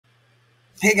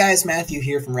Hey guys, Matthew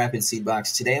here from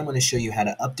RapidSeedbox. Today I'm going to show you how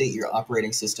to update your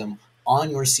operating system on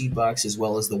your Seedbox as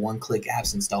well as the one-click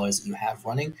apps installers that you have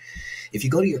running. If you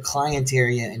go to your client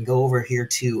area and go over here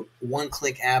to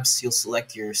one-click apps, you'll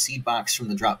select your Seedbox from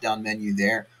the drop-down menu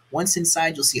there. Once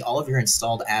inside, you'll see all of your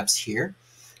installed apps here.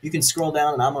 You can scroll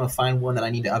down and I'm going to find one that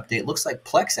I need to update. Looks like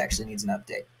Plex actually needs an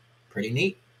update. Pretty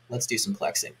neat. Let's do some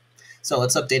Plexing. So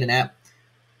let's update an app.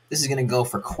 This is going to go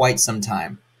for quite some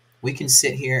time. We can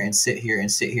sit here and sit here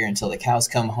and sit here until the cows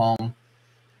come home.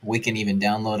 We can even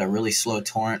download a really slow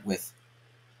torrent with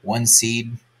one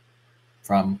seed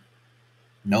from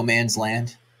no man's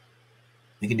land.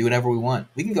 We can do whatever we want.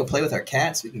 We can go play with our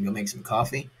cats. We can go make some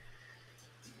coffee.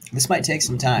 This might take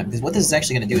some time because what this is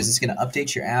actually going to do is it's going to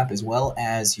update your app as well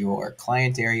as your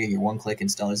client area, your one-click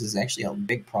installers. There's actually a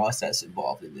big process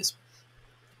involved in this.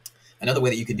 Another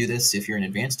way that you could do this if you're an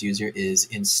advanced user is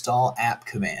install app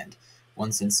command.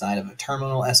 Once inside of a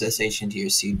terminal, SSH into your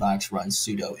Seedbox, run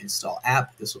sudo install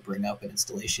app. This will bring up an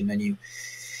installation menu. And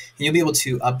you'll be able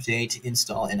to update,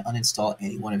 install, and uninstall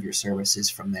any one of your services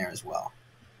from there as well.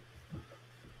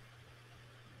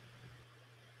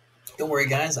 Don't worry,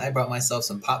 guys. I brought myself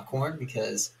some popcorn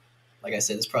because, like I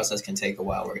said, this process can take a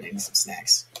while. We're going to need some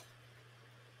snacks.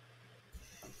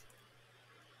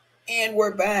 And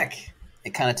we're back.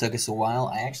 It kind of took us a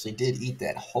while. I actually did eat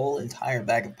that whole entire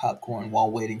bag of popcorn while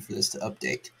waiting for this to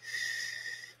update.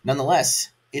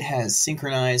 Nonetheless, it has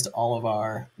synchronized all of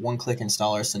our one-click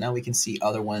installers, so now we can see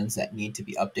other ones that need to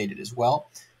be updated as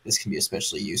well. This can be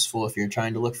especially useful if you're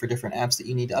trying to look for different apps that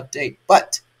you need to update.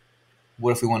 But what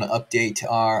if we want to update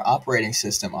our operating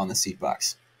system on the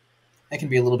Seedbox? That can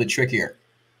be a little bit trickier.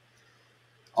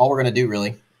 All we're going to do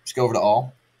really is go over to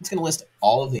all. It's going to list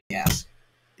all of the apps.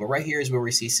 But right here is where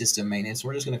we see system maintenance.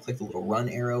 We're just going to click the little run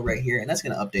arrow right here, and that's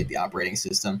going to update the operating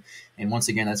system. And once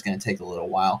again, that's going to take a little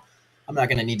while. I'm not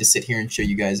going to need to sit here and show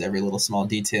you guys every little small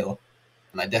detail,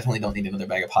 and I definitely don't need another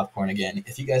bag of popcorn again.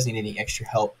 If you guys need any extra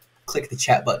help, click the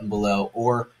chat button below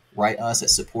or write us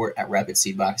at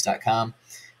support@RapidSeedbox.com.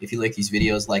 If you like these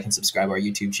videos, like and subscribe our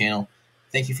YouTube channel.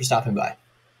 Thank you for stopping by.